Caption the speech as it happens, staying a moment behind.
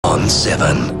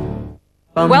7.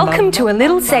 Welcome to a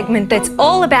little segment that's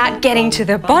all about getting to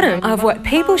the bottom of what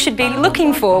people should be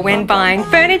looking for when buying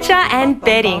furniture and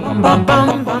bedding.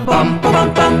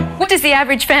 What does the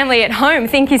average family at home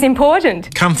think is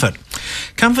important? Comfort.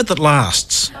 Comfort that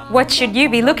lasts. What should you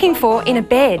be looking for in a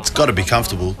bed? It's got to be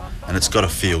comfortable and it's got to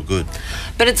feel good.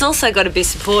 But it's also got to be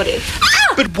supportive.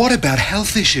 But what about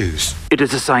health issues? It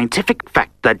is a scientific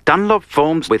fact that Dunlop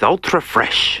foams with Ultra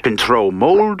Fresh control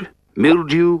mold,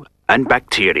 mildew and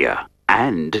bacteria.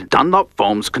 And Dunlop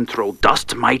foams control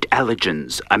dust mite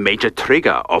allergens, a major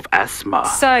trigger of asthma.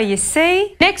 So you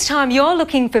see, next time you're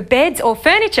looking for beds or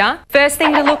furniture, first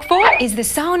thing to look for is the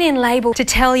sewn-in label to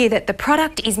tell you that the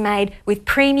product is made with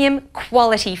premium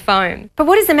quality foam. But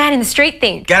what does the man in the street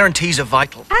think? Guarantees are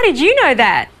vital. How did you know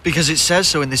that? Because it says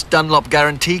so in this Dunlop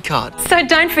guarantee card. So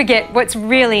don't forget what's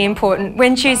really important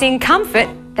when choosing comfort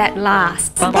that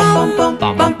lasts.